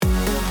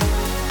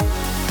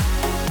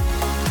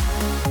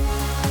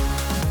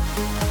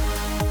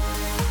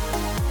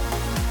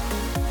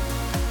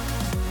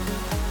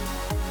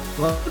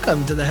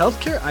Welcome to the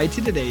Healthcare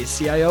IT Today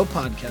CIO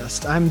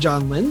podcast. I'm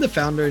John Lynn, the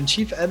founder and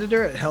chief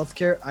editor at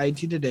Healthcare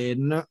IT Today,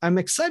 and I'm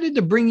excited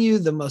to bring you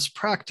the most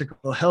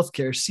practical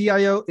healthcare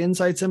CIO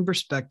insights and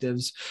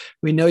perspectives.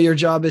 We know your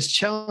job is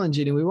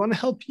challenging, and we want to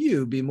help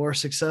you be more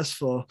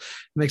successful.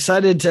 I'm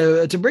excited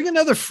to bring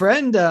another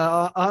friend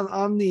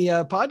on the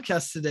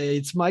podcast today.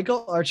 It's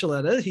Michael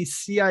Archuleta. He's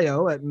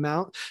CIO at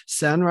Mount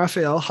San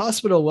Rafael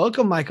Hospital.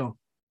 Welcome, Michael.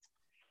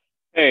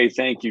 Hey,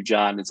 thank you,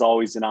 John. It's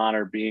always an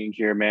honor being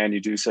here, man. You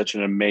do such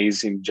an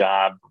amazing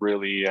job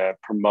really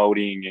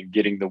promoting and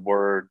getting the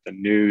word, the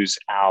news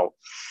out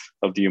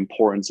of the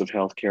importance of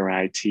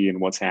healthcare IT and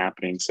what's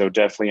happening. So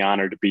definitely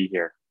honored to be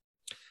here.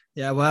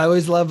 Yeah, well, I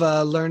always love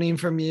learning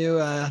from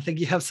you. I think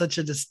you have such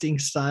a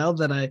distinct style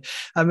that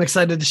I'm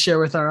excited to share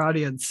with our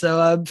audience.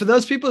 So for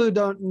those people who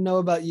don't know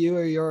about you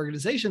or your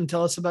organization,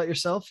 tell us about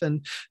yourself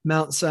and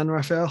Mount San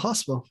Rafael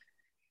Hospital.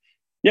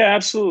 Yeah,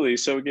 absolutely.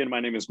 So again, my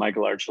name is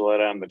Michael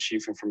Archuleta. I'm the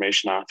Chief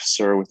Information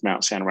Officer with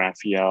Mount San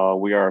Rafael.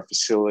 We are a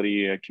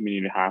facility, a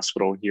community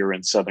hospital here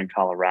in Southern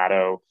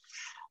Colorado.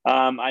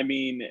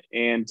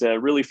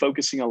 Really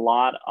focusing a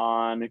lot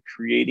on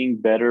creating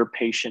better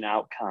patient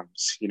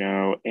outcomes,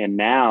 and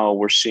now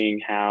we're seeing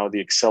how the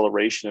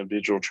acceleration of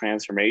digital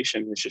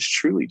transformation has just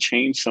truly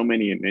changed so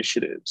many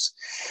initiatives.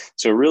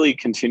 So really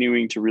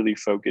continuing to really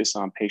focus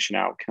on patient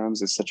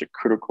outcomes is such a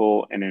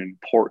critical and an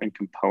important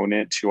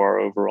component to our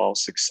overall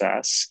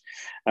success.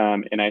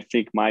 And I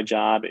think my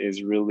job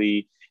is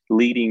really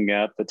leading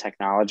up the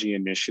technology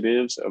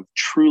initiatives of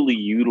truly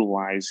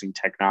utilizing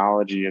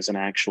technology as an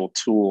actual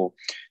tool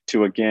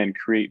to, again,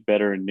 create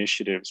better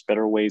initiatives,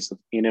 better ways of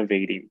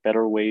innovating,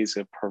 better ways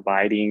of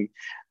providing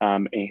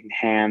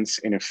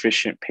enhanced and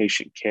efficient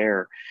patient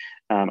care.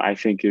 I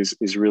think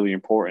is really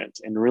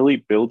important, and really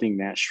building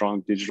that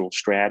strong digital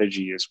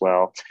strategy as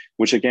well,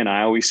 which again,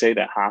 I always say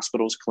that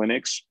hospitals,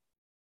 clinics,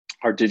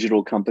 are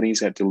digital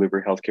companies that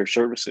deliver healthcare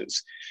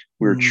services.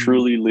 We're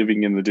truly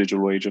living in the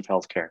digital age of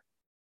healthcare.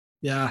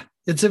 Yeah,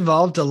 it's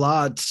evolved a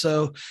lot.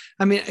 So,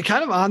 I mean,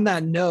 kind of on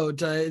that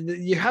note,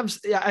 you have,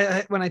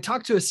 when I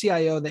talk to a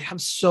CIO, they have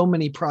so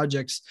many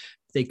projects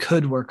they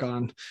could work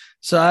on.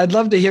 So I'd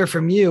love to hear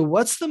from you.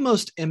 What's the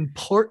most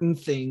important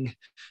thing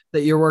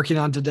that you're working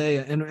on today,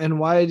 and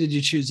why did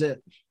you choose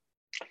it?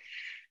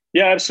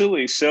 Yeah,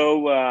 absolutely.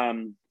 So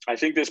I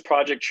think this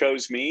project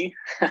chose me.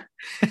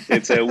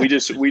 It's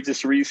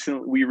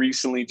we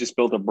recently just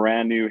built a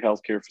brand new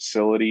healthcare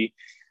facility.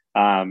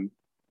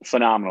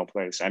 Phenomenal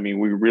place. I mean,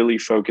 we really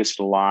focused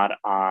a lot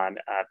on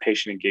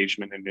patient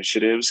engagement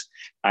initiatives.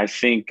 I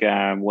think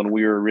when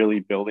we were really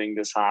building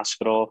this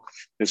hospital,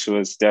 this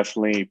was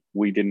definitely,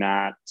 we did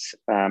not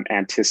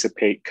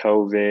anticipate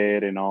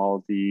COVID and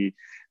all the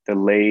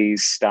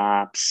delays,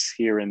 stops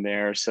here and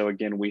there. So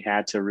again, we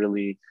had to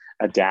really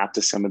adapt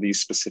to some of these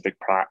specific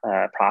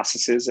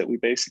processes that we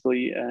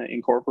basically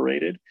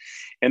incorporated.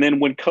 And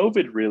then when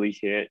COVID really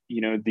hit,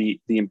 the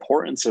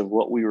importance of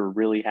what we were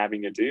really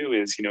having to do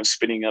is,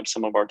 spinning up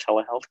some of our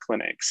telehealth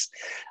clinics,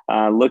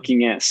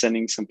 looking at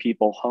sending some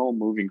people home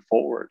moving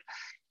forward.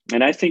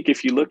 And I think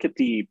if you look at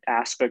the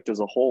aspect as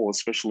a whole,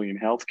 especially in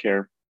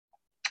healthcare,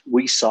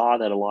 we saw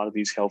that a lot of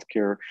these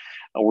healthcare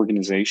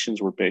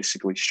organizations were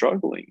basically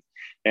struggling.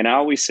 And I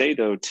always say,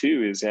 though,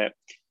 too, is that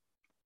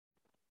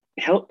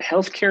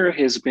healthcare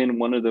has been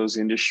one of those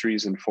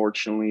industries,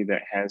 unfortunately,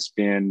 that has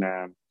been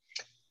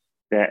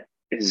that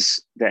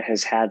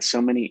has had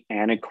so many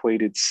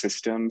antiquated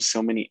systems,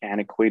 so many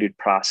antiquated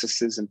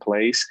processes in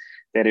place,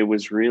 that it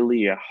was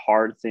really a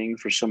hard thing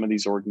for some of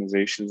these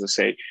organizations to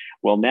say,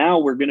 well, now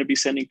we're going to be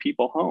sending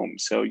people home.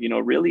 So,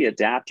 really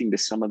adapting to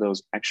some of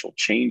those actual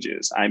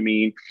changes. I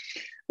mean,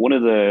 one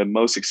of the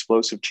most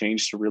explosive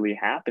changes to really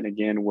happen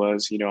again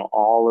was,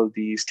 all of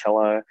these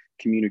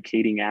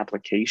telecommunicating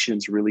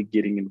applications really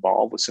getting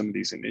involved with some of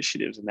these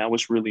initiatives. And that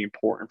was really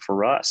important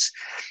for us.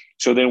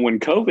 So then when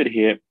COVID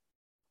hit,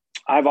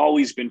 I've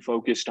always been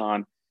focused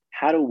on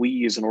how do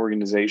we as an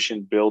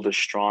organization build a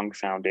strong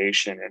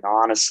foundation? And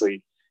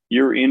honestly,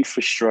 your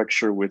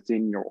infrastructure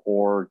within your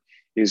org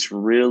is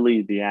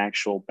really the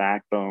actual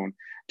backbone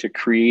to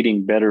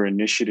creating better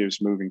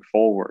initiatives moving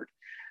forward.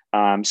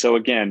 So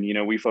again,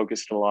 we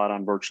focused a lot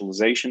on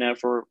virtualization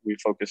effort. We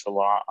focused a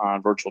lot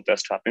on virtual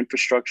desktop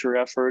infrastructure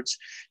efforts.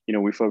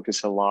 We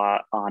focus a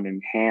lot on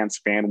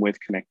enhanced bandwidth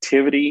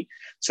connectivity.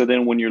 So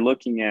then when you're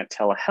looking at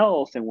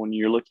telehealth and when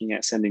you're looking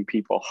at sending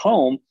people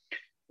home,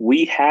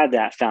 we had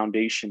that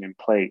foundation in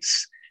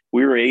place.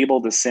 We were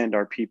able to send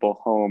our people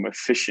home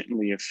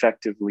efficiently,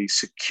 effectively,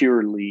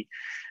 securely.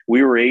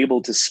 We were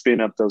able to spin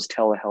up those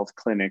telehealth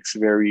clinics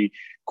very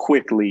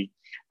quickly.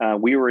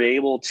 We were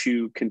able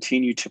to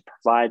continue to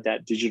provide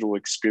that digital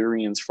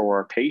experience for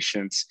our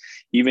patients,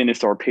 even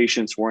if our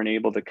patients weren't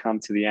able to come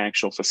to the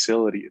actual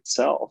facility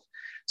itself.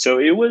 So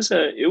it was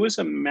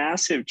a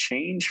massive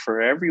change for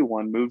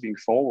everyone moving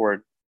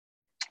forward.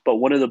 But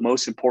one of the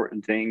most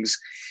important things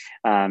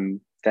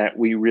that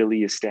we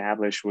really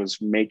established was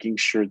making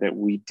sure that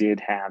we did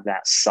have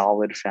that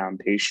solid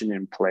foundation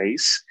in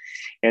place.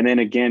 And then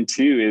again,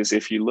 too, is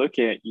if you look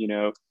at,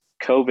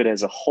 COVID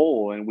as a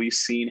whole, and we've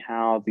seen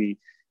how the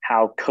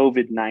how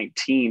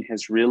COVID-19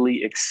 has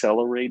really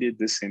accelerated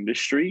this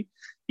industry,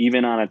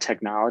 even on a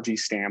technology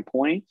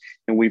standpoint.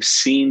 And we've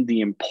seen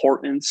the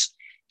importance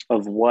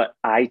of what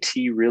IT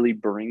really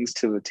brings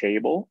to the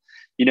table.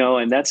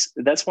 And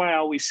that's why I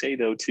always say,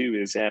 though, too,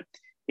 is that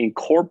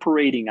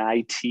incorporating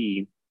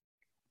IT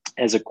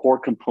as a core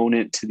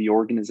component to the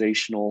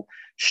organizational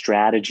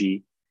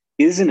strategy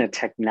isn't a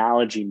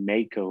technology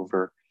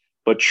makeover,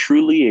 but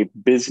truly a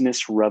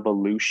business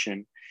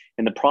revolution.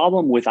 And the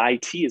problem with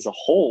IT as a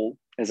whole,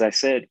 as I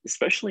said,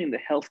 especially in the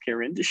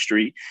healthcare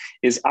industry,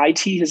 is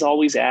IT has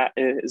always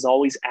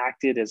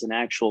acted as an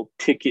actual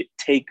ticket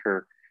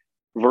taker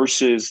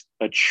versus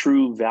a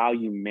true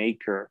value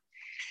maker.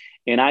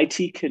 And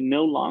IT can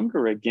no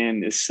longer,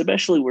 again,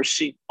 especially we're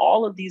seeing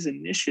all of these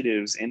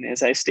initiatives. And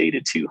as I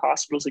stated too,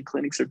 hospitals and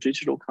clinics are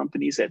digital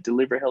companies that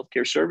deliver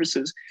healthcare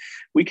services.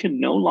 We can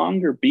no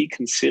longer be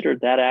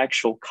considered that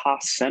actual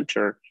cost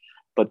center,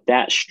 but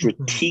that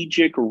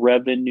strategic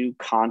revenue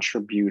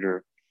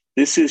contributor.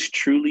 This is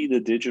truly the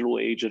digital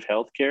age of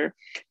healthcare,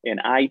 and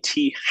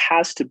IT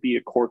has to be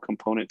a core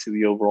component to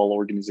the overall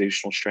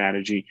organizational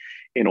strategy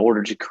in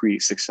order to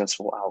create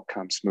successful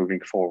outcomes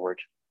moving forward.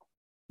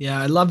 Yeah,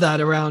 I love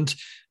that, around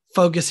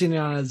focusing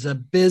on as a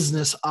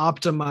business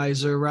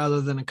optimizer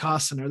rather than a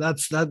cost center.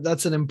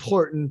 That's an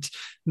important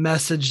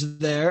message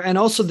there. And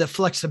also the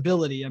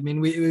flexibility. I mean,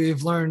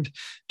 we've learned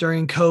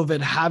during COVID,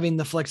 having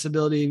the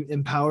flexibility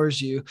empowers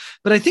you.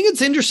 But I think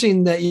it's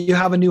interesting that you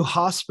have a new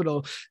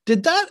hospital.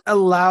 Did that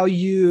allow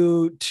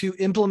you to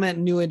implement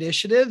new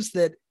initiatives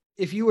that,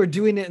 if you were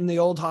doing it in the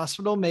old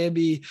hospital,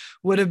 maybe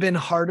would have been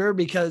harder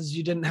because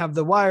you didn't have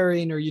the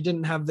wiring or you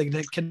didn't have the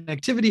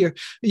connectivity?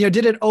 Or,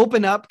 did it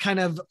open up kind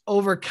of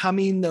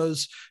overcoming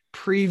those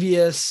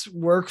previous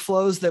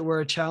workflows that were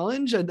a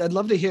challenge? I'd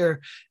love to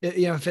hear,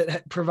 if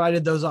it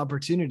provided those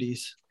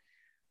opportunities.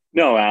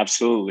 No,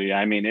 absolutely.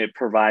 I mean, it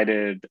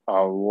provided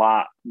a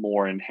lot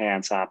more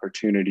enhanced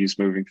opportunities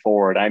moving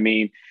forward. I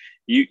mean,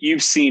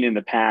 you've seen in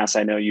the past,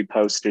 I know you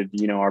posted,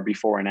 our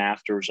before and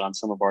afters on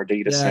some of our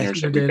data centers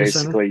that we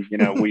basically,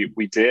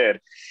 we did.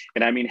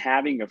 And I mean,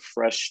 having a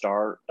fresh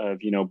start of,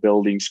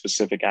 building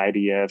specific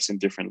IDFs in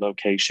different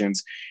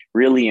locations,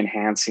 really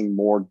enhancing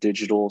more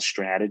digital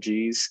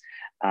strategies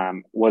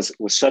was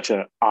such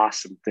an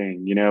awesome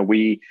thing.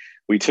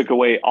 We took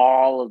away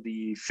all of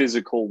the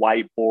physical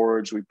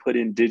whiteboards. We put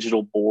in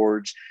digital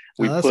boards.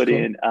 We put cool.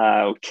 in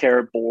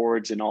care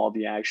boards in all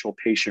the actual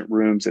patient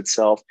rooms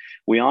itself.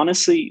 We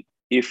honestly,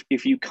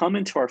 if you come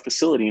into our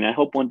facility, and I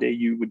hope one day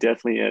you would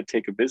definitely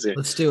take a visit.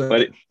 Let's do it.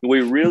 But we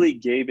really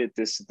gave it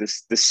this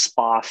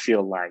spa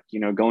feel, like,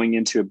 going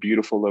into a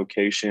beautiful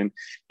location,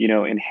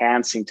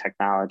 enhancing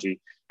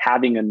technology,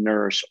 having a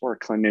nurse or a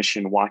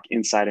clinician walk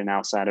inside and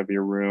outside of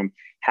your room,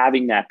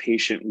 having that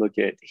patient look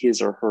at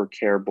his or her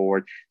care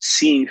board,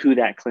 seeing who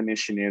that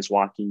clinician is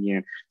walking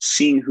in,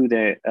 seeing who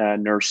the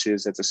nurse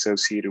is that's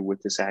associated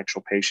with this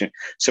actual patient.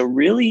 So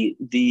really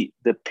the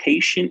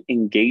patient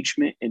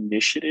engagement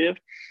initiative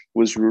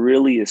was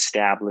really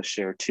established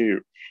there too.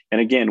 And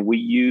again, we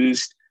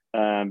used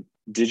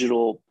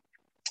digital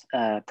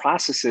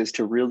processes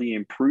to really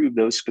improve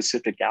those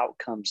specific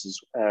outcomes,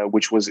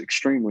 which was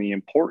extremely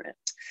important.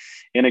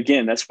 And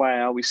again, that's why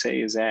I always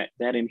say is that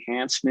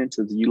enhancement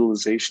of the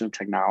utilization of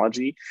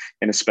technology,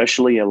 and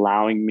especially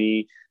allowing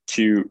me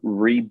to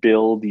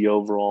rebuild the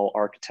overall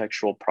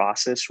architectural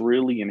process,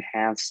 really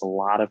enhanced a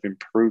lot of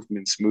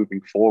improvements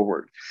moving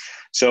forward.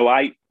 So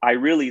I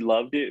really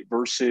loved it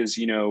versus,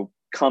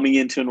 coming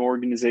into an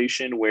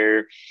organization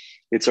where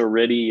it's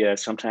already,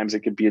 sometimes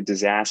it could be a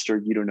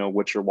disaster. You don't know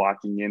what you're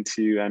walking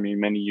into. I mean,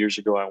 many years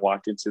ago, I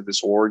walked into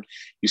this org.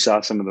 You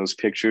saw some of those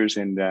pictures,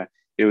 and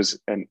it was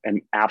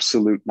an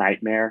absolute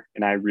nightmare.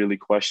 And I really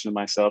questioned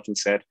myself and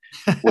said,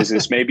 was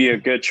this maybe a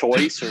good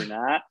choice or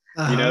not?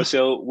 Uh-huh.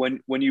 So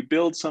when you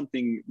build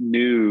something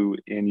new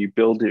and you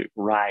build it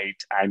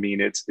right, I mean,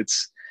 it's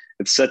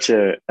such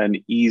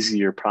an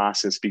easier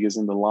process, because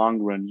in the long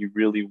run, you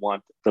really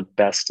want the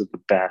best of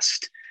the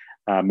best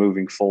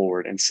moving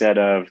forward, instead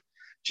of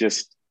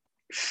just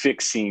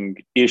fixing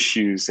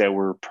issues that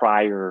were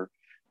prior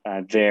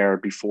there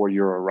before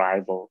your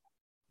arrival.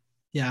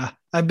 Yeah,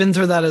 I've been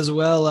through that as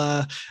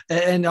well.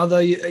 And although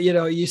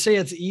you say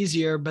it's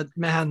easier, but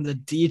man, the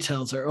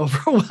details are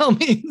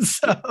overwhelming.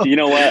 So you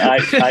know what,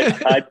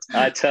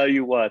 I tell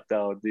you what,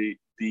 though,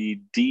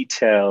 the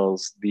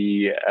details,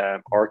 the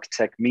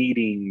architect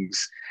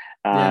meetings.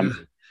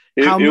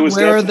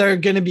 Where are there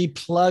going to be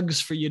plugs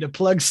for you to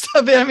plug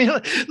stuff in? I mean,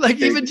 like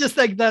even just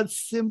like that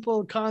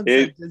simple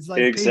concept is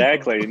like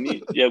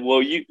exactly. Yeah,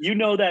 well, you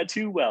know that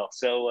too well.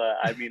 So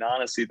I mean,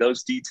 honestly,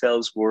 those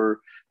details were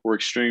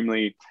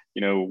extremely.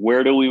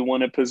 Where do we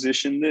want to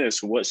position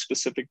this? What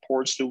specific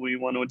ports do we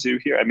want to do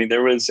here? I mean,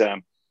 there was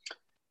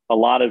a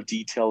lot of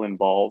detail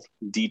involved,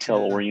 detail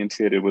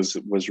oriented. It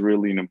was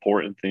really an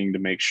important thing to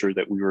make sure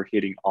that we were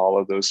hitting all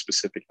of those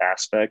specific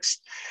aspects.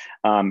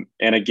 And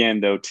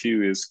again, though,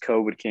 too, is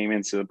COVID came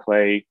into the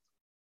play.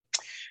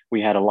 We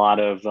had a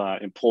lot of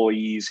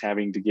employees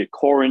having to get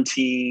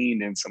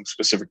quarantined, and some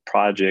specific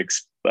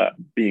projects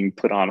being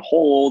put on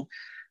hold.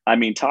 I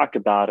mean, talk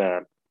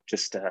about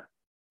just a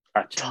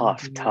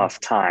tough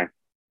time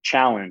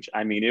challenge.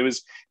 I mean,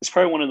 it's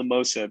probably one of the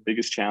most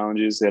biggest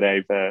challenges that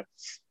I've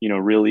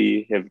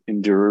really have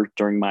endured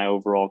during my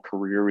overall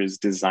career, is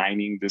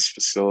designing this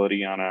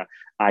facility on a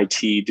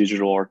IT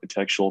digital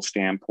architectural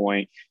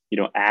standpoint,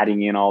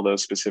 adding in all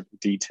those specific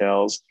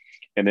details,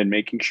 and then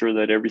making sure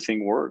that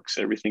everything works,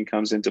 everything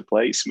comes into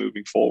place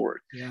moving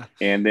forward. Yeah.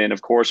 And then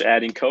of course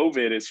adding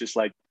COVID, it's just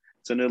like,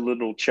 it's a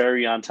little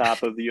cherry on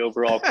top of the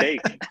overall cake.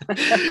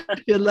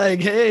 You're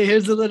like, hey,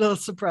 here's a little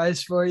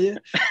surprise for you.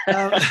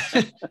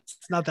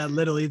 It's not that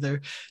little either.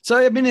 So,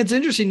 I mean, it's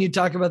interesting you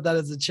talk about that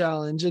as a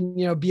challenge.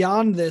 And,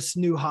 beyond this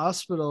new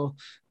hospital,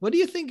 what do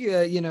you think,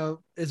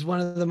 is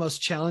one of the most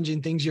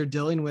challenging things you're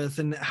dealing with,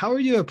 and how are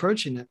you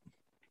approaching it?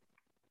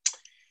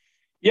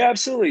 Yeah,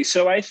 absolutely.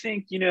 So I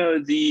think,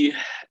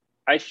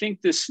 I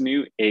think this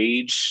new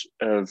age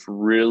of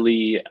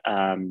really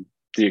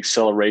the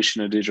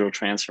acceleration of digital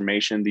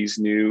transformation, these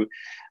new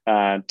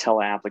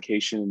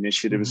teleapplication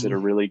initiatives that are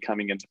really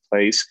coming into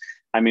place.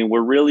 I mean,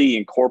 we're really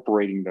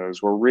incorporating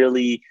those. We're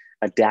really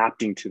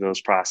adapting to those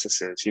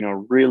processes,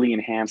 really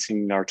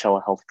enhancing our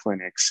telehealth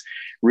clinics,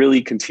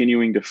 really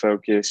continuing to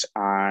focus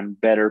on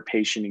better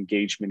patient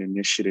engagement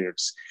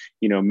initiatives,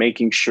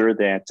 making sure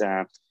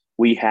that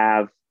we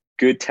have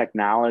good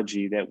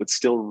technology that would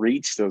still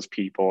reach those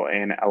people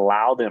and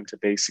allow them to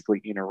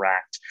basically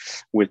interact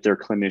with their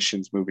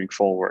clinicians moving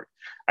forward.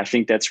 I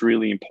think that's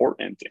really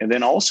important. And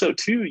then also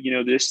too,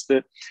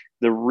 the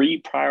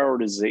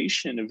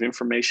reprioritization of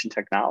information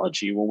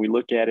technology, when we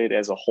look at it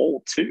as a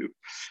whole too,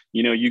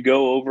 you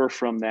go over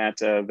from that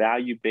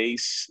value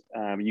base,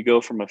 you go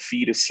from a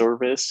fee to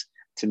service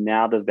to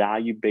now the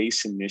value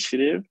based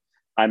initiative.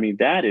 I mean,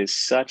 that is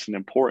such an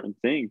important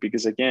thing,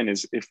 because again,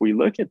 if we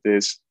look at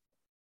this,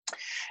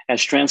 as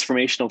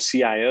transformational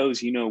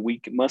CIOs, we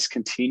must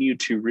continue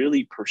to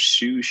really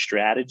pursue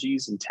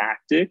strategies and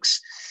tactics,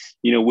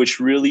 which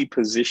really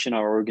position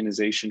our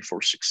organization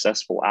for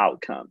successful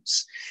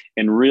outcomes,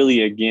 and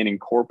really, again,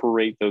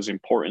 incorporate those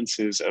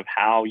importances of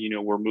how,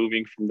 we're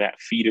moving from that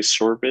fee to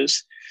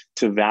service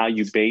to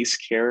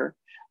value-based care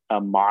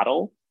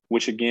model,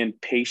 which again,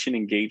 patient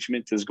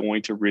engagement is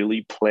going to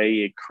really play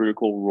a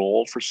critical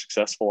role for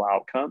successful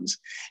outcomes.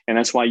 And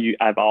that's why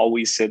I've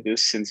always said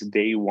this since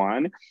day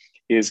one,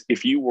 is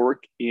if you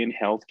work in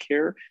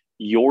healthcare,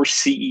 your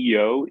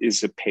CEO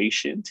is a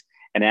patient.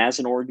 And as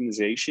an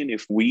organization,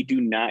 if we do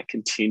not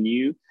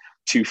continue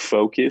to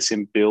focus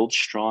and build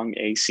strong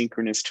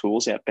asynchronous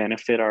tools that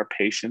benefit our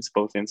patients,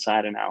 both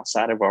inside and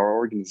outside of our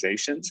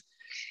organizations,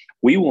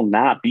 we will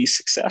not be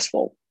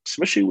successful,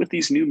 especially with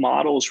these new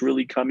models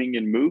really coming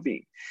and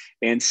moving,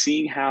 and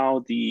seeing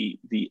how the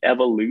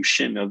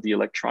evolution of the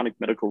electronic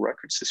medical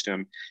record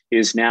system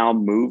is now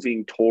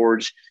moving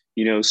towards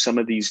some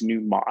of these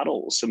new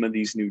models, some of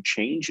these new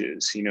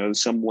changes,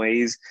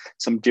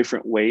 some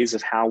different ways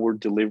of how we're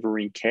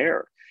delivering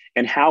care,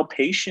 and how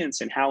patients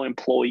and how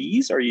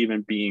employees are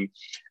even being,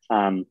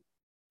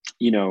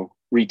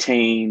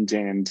 retained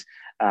and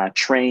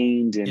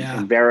trained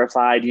and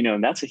verified,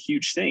 and that's a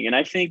huge thing. And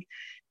I think,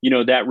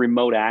 that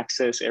remote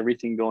access,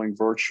 everything going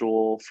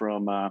virtual,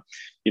 from,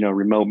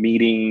 remote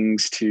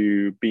meetings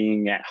to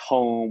being at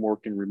home,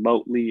 working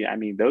remotely. I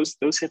mean, those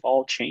have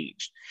all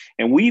changed.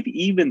 And we've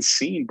even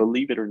seen,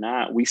 believe it or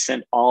not, we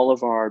sent all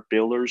of our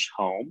billers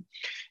home,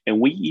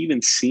 and we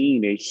even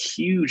seen a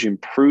huge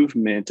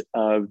improvement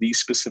of these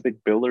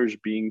specific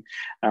billers being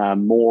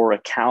more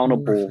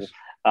accountable,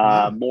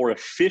 more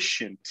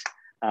efficient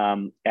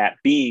at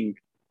being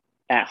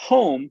at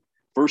home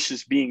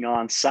versus being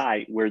on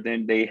site, where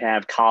then they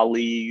have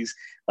colleagues,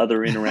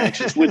 other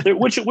interactions with their,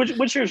 which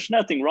there's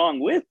nothing wrong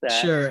with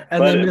that. Sure.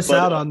 And then miss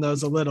out on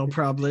those a little,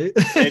 probably.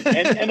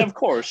 and of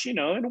course,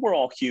 and we're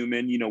all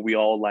human, we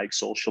all like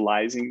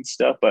socializing and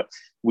stuff, but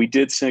we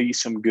did see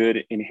some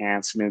good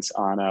enhancements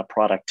on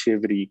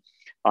productivity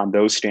on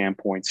those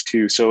standpoints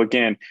too. So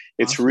again,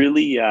 it's awesome.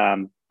 Really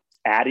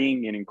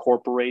adding and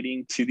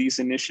incorporating to these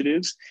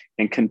initiatives,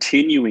 and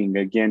continuing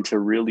again to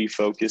really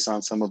focus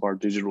on some of our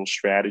digital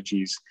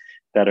strategies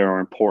that are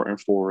important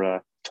for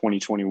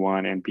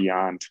 2021 and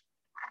beyond.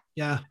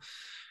 Yeah.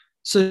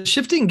 So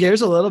shifting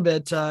gears a little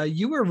bit,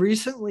 you were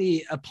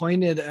recently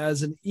appointed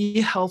as an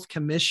eHealth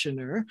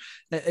commissioner,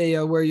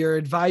 where you're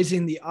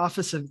advising the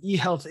Office of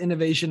eHealth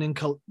Innovation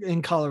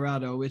in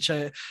Colorado, which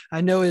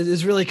I know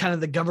is really kind of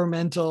the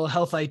governmental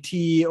health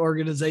IT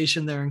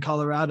organization there in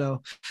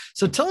Colorado.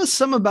 So tell us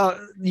some about,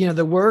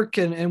 the work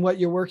and what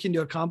you're working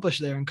to accomplish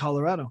there in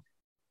Colorado.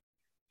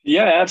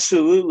 Yeah,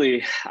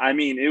 absolutely. I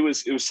mean, it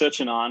was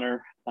such an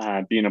honor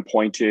being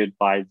appointed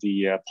by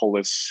the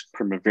Polis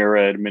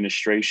Primavera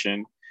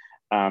administration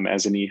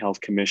as an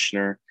eHealth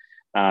commissioner,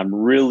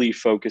 really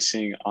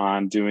focusing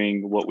on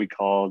doing what we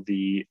call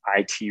the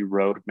IT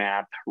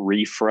roadmap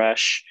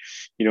refresh,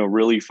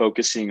 really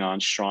focusing on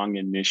strong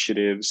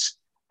initiatives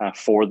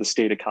for the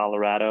state of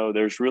Colorado.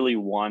 There's really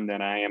one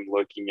that I am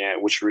looking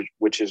at,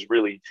 which is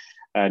really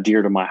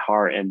dear to my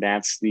heart, and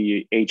that's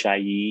the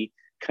HIE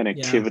Yeah.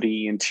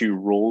 connectivity into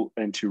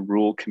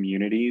rural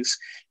communities.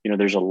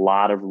 There's a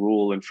lot of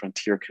rural and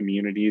frontier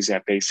communities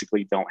that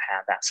basically don't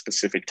have that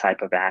specific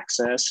type of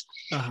access.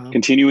 Uh-huh.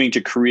 Continuing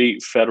to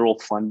create federal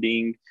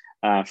funding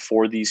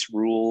for these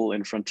rural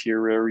and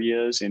frontier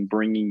areas and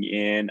bringing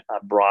in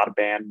a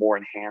broadband, more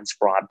enhanced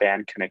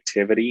broadband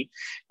connectivity.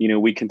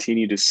 We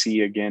continue to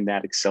see, again,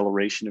 that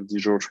acceleration of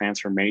digital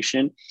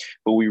transformation,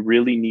 but we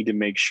really need to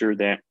make sure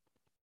that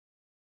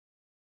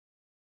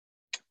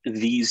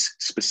these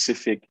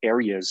specific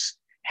areas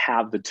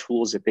have the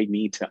tools that they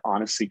need to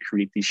honestly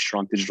create these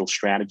strong digital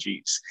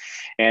strategies.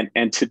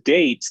 And to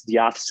date, the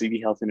Office of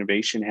eHealth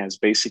Innovation has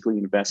basically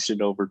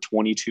invested over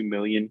 22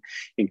 million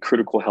in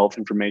critical health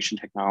information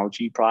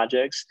technology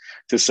projects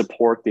to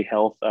support the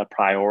health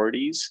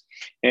priorities.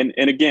 And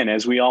again,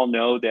 as we all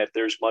know, that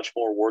there's much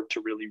more work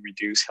to really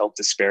reduce health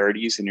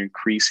disparities and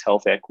increase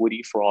health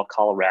equity for all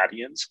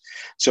Coloradians.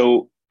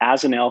 So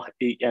as an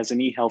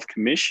eHealth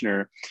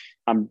commissioner,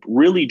 I'm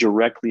really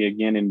directly,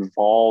 again,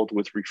 involved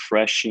with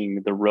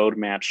refreshing the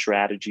roadmap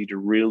strategy to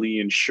really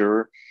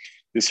ensure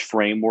this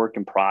framework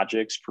and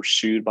projects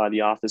pursued by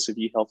the Office of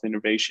eHealth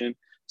Innovation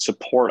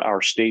support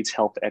our state's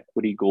health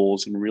equity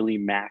goals and really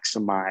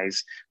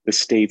maximize the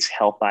state's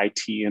health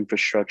IT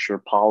infrastructure,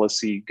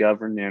 policy,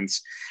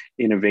 governance,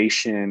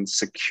 innovation,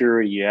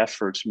 security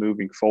efforts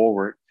moving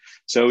forward.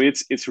 So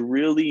it's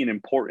really an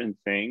important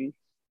thing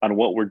on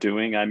what we're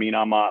doing. I mean,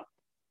 I'm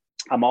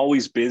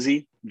always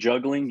busy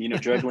juggling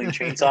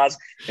chainsaws,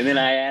 and then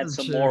I add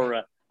some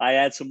more. I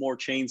add some more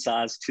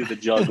chainsaws to the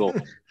juggle.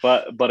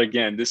 but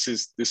again, this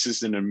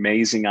is an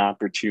amazing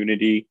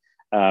opportunity.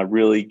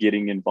 Really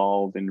getting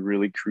involved and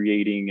really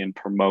creating and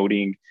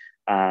promoting.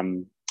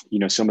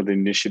 Some of the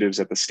initiatives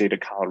that the state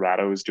of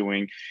Colorado is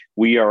doing.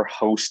 We are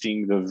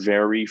hosting the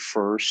very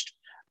first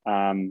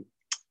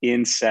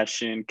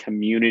in-session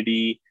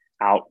community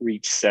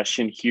outreach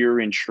session here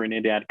in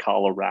Trinidad,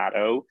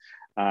 Colorado.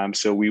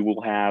 So we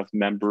will have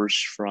members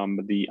from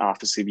the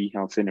Office of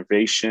eHealth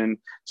Innovation,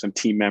 some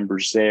team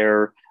members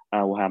there.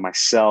 We'll have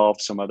myself,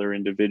 some other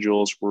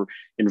individuals. We're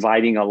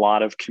inviting a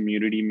lot of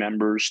community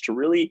members to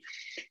really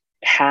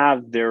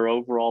have their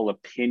overall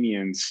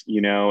opinions,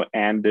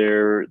 and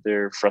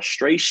their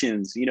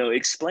frustrations,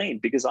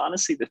 explained. Because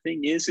honestly, the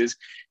thing is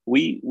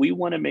we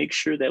want to make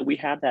sure that we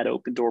have that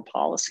open door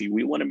policy.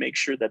 We want to make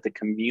sure that the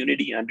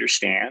community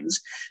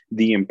understands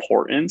the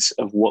importance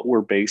of what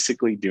we're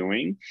basically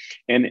doing,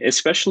 and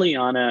especially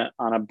on a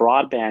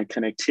broadband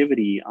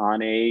connectivity,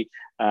 on a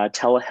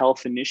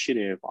telehealth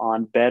initiative,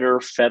 on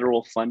better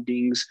federal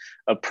fundings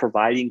of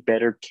providing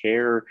better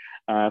care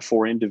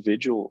for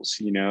individuals,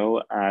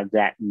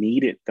 that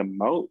need it the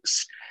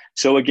most.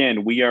 So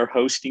again, we are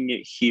hosting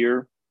it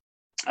here.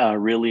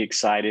 Really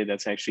excited.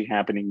 That's actually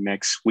happening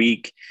next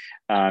week.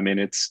 And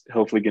it's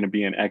hopefully going to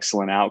be an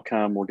excellent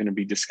outcome. We're going to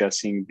be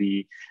discussing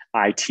the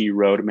IT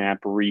roadmap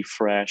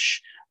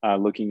refresh,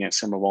 looking at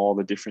some of all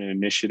the different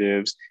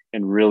initiatives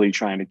and really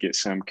trying to get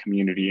some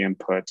community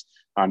input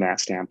on that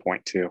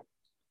standpoint too.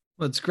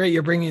 Well, it's great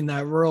you're bringing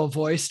that rural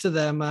voice to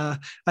them.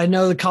 I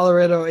know the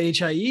Colorado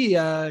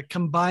HIE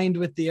combined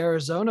with the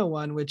Arizona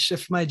one, which,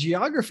 if my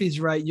geography is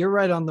right, you're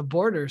right on the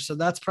border. So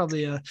that's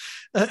probably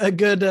a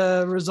good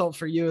result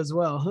for you as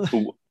well.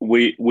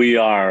 We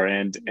are,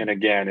 and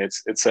again,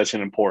 it's such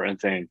an important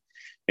thing,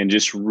 and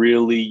just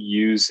really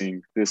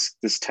using this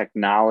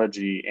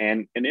technology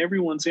and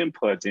everyone's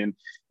input in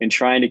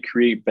trying to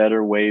create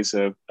better ways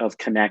of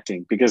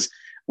connecting, because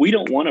we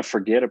don't want to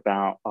forget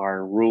about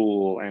our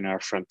rural and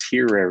our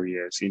frontier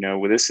areas.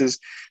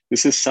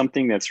 This is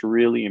something that's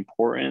really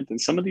important.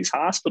 And some of these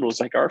hospitals,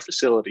 like our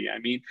facility, I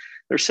mean,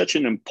 they're such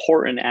an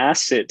important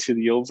asset to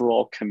the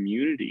overall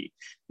community.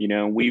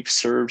 We've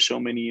served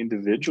so many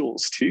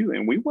individuals too,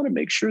 and we want to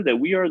make sure that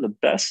we are the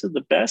best of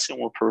the best and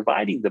we're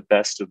providing the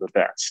best of the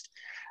best.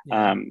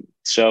 Yeah.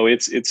 So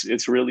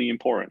it's really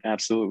important.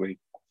 Absolutely.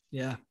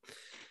 Yeah.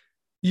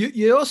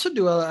 You also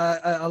do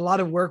a lot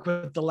of work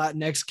with the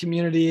Latinx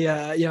community.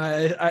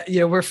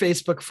 We're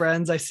Facebook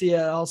friends. I see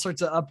all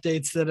sorts of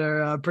updates that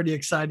are pretty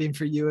exciting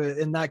for you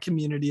in that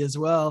community as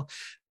well.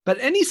 But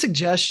any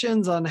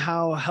suggestions on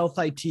how health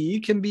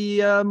IT can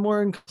be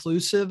more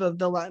inclusive of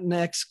the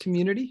Latinx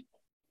community?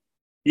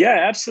 Yeah,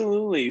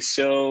 absolutely.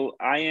 So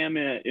I am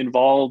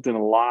involved in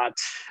a lot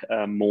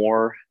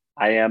more.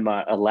 I am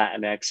a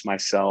Latinx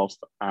myself.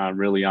 I'm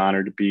really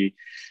honored to be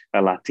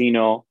a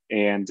Latino.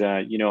 And,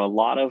 a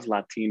lot of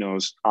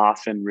Latinos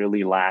often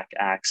really lack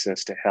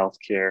access to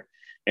healthcare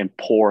and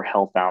poor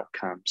health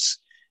outcomes.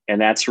 And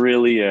that's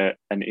really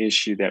an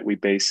issue that we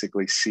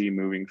basically see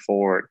moving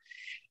forward.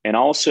 And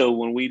also,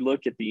 when we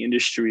look at the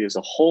industry as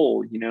a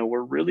whole,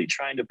 we're really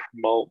trying to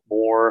promote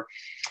more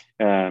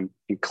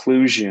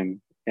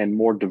inclusion and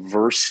more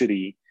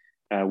diversity,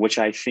 which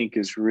I think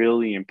is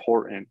really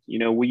important.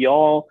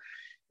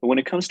 When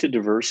it comes to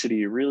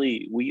diversity,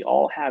 really, we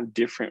all have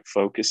different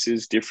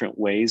focuses, different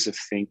ways of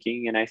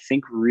thinking. And I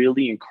think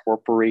really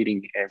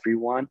incorporating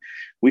everyone,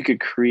 we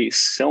could create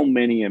so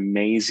many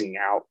amazing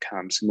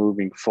outcomes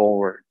moving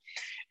forward.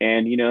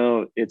 And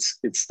it's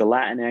the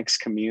Latinx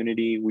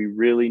community. We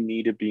really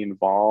need to be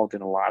involved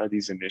in a lot of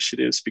these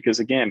initiatives because,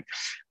 again,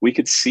 we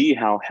could see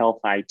how health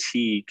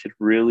IT could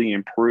really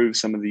improve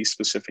some of these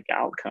specific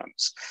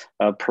outcomes,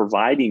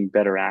 providing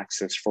better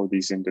access for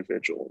these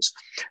individuals,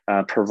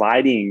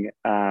 providing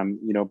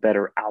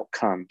better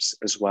outcomes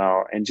as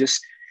well, and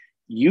just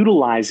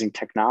utilizing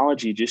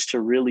technology just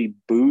to really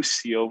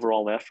boost the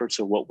overall efforts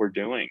of what we're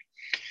doing.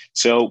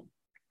 So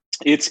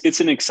it's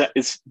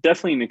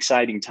definitely an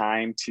exciting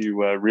time to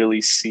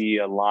really see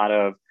a lot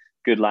of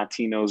good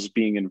Latinos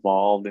being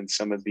involved in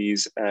some of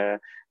these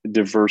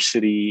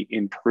diversity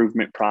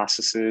improvement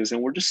processes,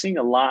 and we're just seeing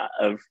a lot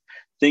of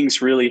things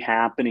really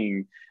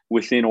happening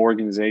within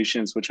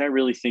organizations, which I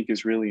really think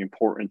is really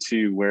important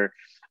too, where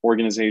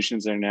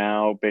organizations are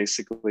now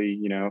basically,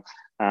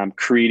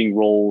 creating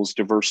roles,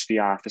 diversity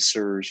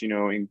officers,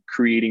 and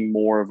creating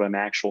more of an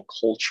actual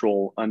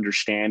cultural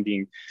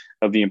understanding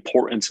of the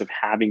importance of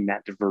having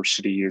that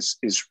diversity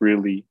is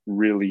really,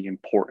 really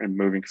important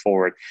moving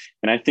forward.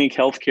 And I think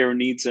healthcare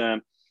needs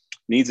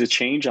a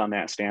change on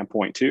that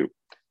standpoint too.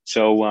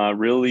 So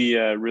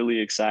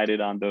really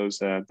excited on those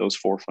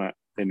forefront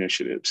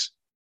initiatives.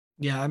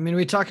 Yeah, I mean,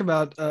 we talk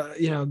about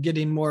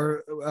getting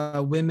more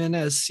women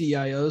as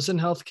CIOs in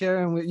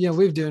healthcare, and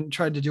we've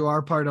tried to do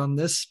our part on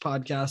this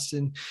podcast,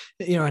 and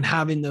and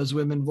having those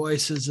women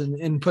voices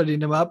and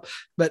putting them up.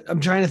 But I'm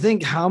trying to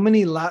think, how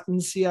many Latin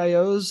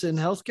CIOs in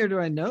healthcare do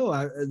I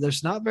know?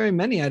 There's not very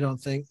many, I don't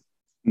think.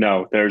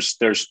 No, there's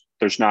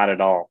not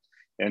at all,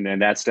 and then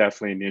that's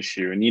definitely an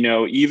issue. And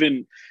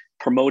even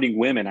promoting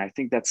women, I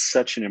think that's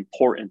such an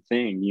important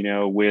thing.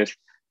 With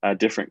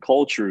different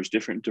cultures,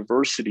 different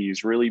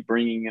diversities, really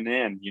bringing it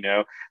in.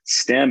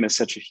 STEM is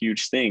such a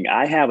huge thing.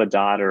 I have a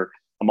daughter.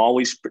 I'm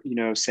always,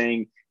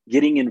 saying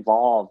getting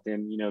involved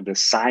in, the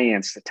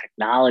science, the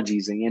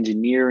technologies, the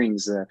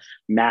engineerings, the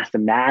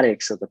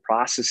mathematics of the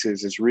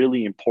processes is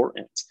really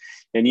important.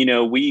 And,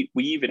 we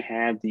even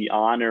had the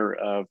honor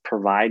of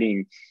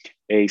providing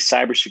a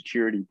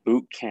cybersecurity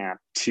boot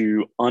camp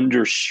to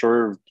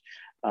underserved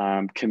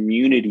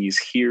communities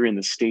here in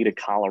the state of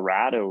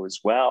Colorado as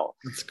well.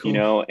 That's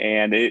cool.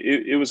 And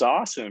it was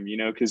awesome,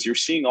 because you're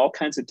seeing all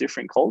kinds of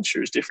different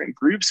cultures, different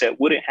groups that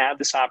wouldn't have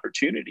this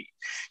opportunity.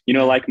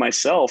 Like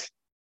myself,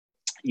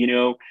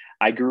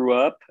 I grew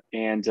up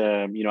and,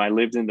 I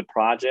lived in the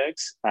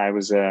projects. I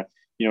was,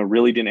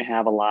 really didn't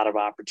have a lot of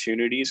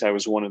opportunities. I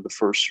was one of the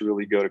first to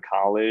really go to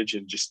college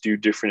and just do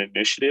different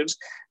initiatives.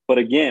 But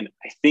again,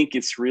 I think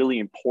it's really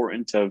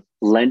important of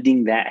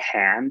lending that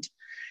hand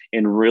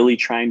and really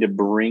trying to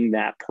bring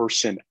that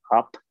person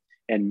up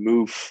and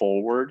move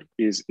forward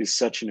is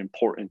such an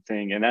important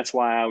thing. And that's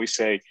why I always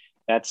say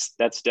that's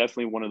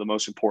definitely one of the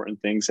most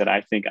important things that I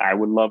think I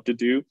would love to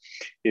do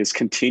is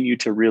continue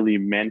to really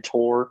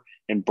mentor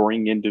and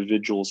bring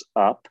individuals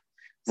up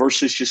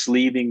versus just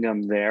leaving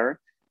them there.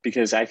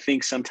 Because I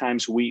think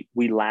sometimes we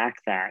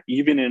lack that,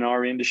 even in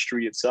our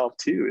industry itself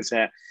too, is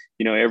that,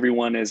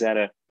 everyone is at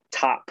a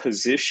top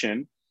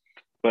position,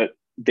 but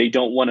they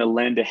don't want to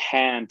lend a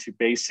hand to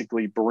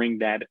basically bring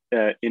that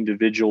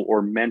individual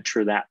or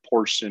mentor that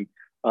person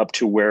up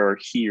to where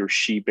he or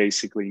she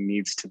basically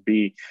needs to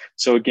be.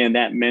 So again,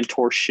 that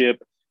mentorship,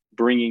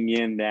 bringing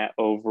in that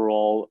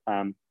overall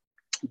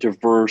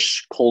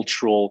diverse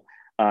cultural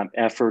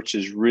efforts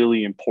is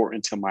really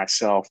important to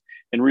myself,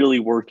 and really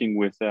working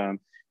with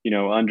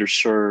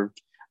underserved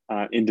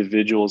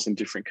individuals in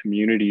different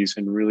communities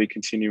and really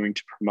continuing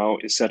to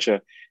promote is such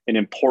an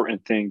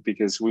important thing,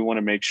 because we want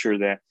to make sure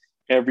that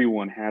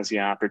everyone has the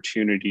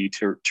opportunity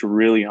to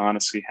really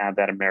honestly have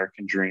that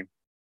American dream.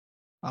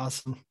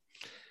 Awesome.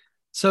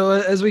 So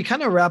as we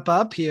kind of wrap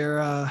up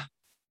here,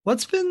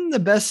 what's been the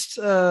best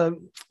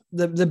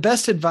the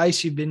best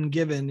advice you've been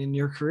given in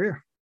your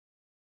career?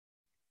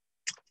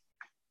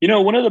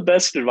 One of the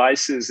best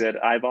advices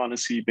that I've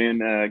honestly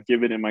been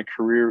given in my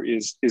career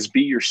is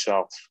be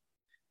yourself,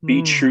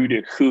 be true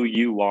to who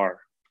you are.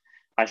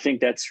 I think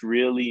that's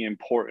really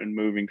important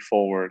moving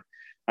forward.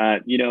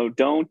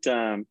 Don't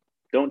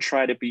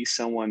try to be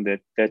someone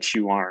that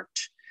you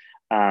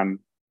aren't.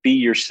 Be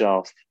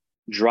yourself,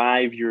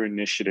 drive your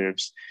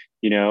initiatives,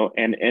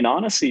 and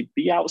honestly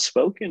be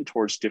outspoken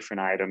towards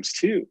different items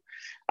too.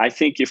 I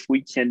think if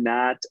we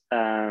cannot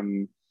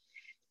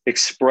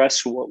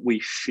express what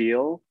we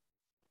feel,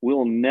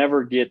 we'll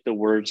never get the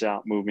words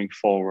out moving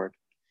forward.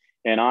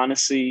 And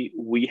honestly,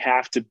 we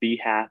have to be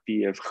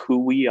happy of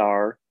who we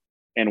are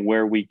and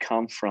where we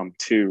come from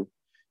too,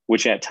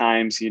 which at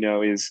times,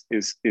 is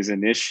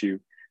an issue.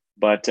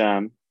 But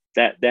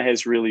that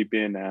has really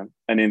been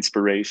an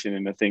inspiration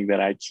and a thing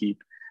that I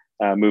keep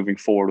moving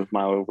forward with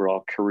my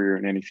overall career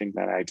and anything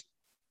that I do.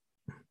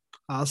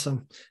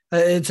 Awesome.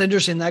 It's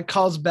interesting. That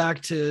calls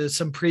back to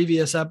some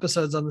previous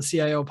episodes on the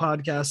CIO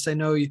podcast. I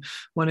know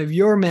one of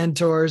your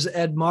mentors,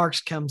 Ed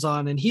Marks, comes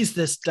on, and he's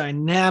this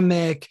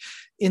dynamic,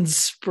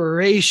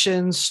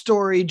 inspiration,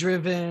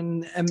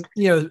 story-driven,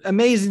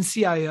 amazing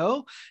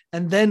CIO.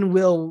 And then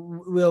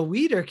Will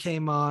Weeder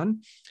came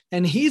on,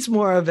 and he's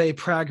more of a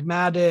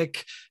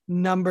pragmatic,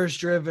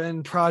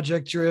 numbers-driven,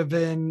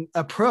 project-driven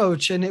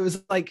approach. And it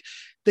was like,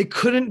 they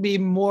couldn't be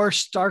more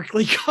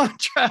starkly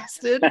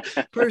contrasted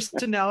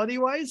personality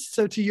wise.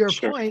 So to your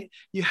point,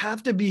 you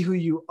have to be who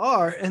you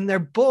are, and they're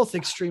both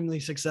extremely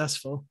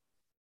successful.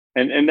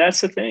 And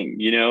that's the thing,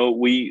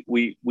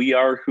 we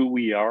are who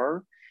we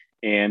are.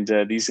 And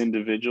these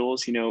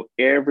individuals,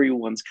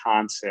 everyone's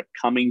concept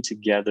coming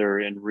together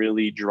and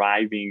really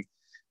driving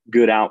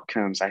good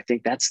outcomes. I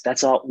think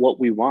that's all what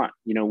we want.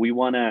 We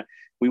want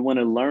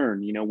to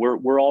learn.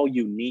 We're all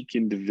unique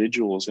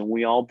individuals, and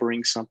we all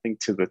bring something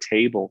to the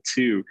table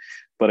too.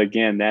 But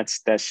again,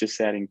 that's just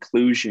that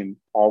inclusion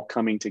all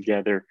coming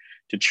together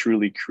to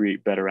truly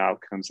create better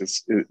outcomes.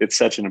 It's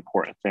such an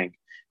important thing.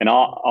 And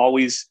I'll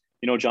always,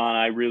 John,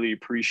 I really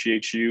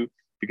appreciate you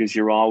because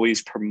you're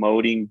always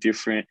promoting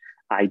different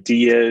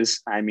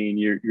ideas. I mean,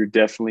 you're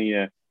definitely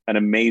an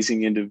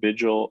amazing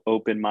individual,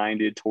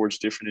 open-minded towards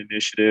different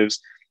initiatives.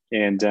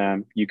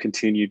 And you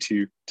continue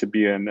to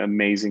be an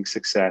amazing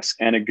success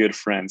and a good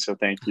friend. So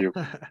thank you.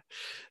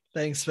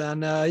 Thanks,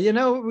 man.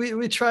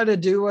 We try to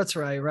do what's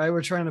right?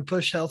 We're trying to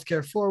push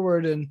healthcare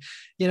forward. And,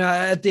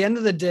 at the end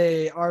of the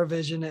day, our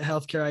vision at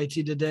Healthcare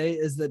IT Today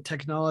is that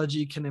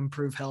technology can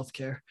improve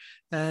healthcare.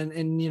 And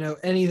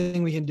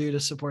anything we can do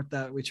to support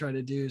that, we try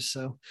to do.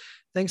 So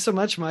thanks so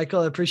much,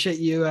 Michael. I appreciate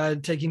you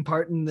taking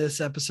part in this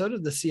episode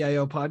of the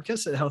CIO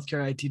podcast at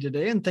Healthcare IT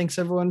Today. And thanks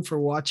everyone for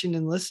watching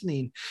and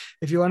listening.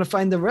 If you want to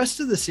find the rest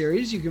of the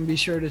series, you can be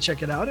sure to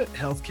check it out at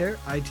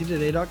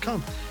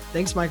healthcareittoday.com.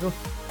 Thanks, Michael.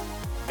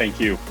 Thank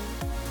you.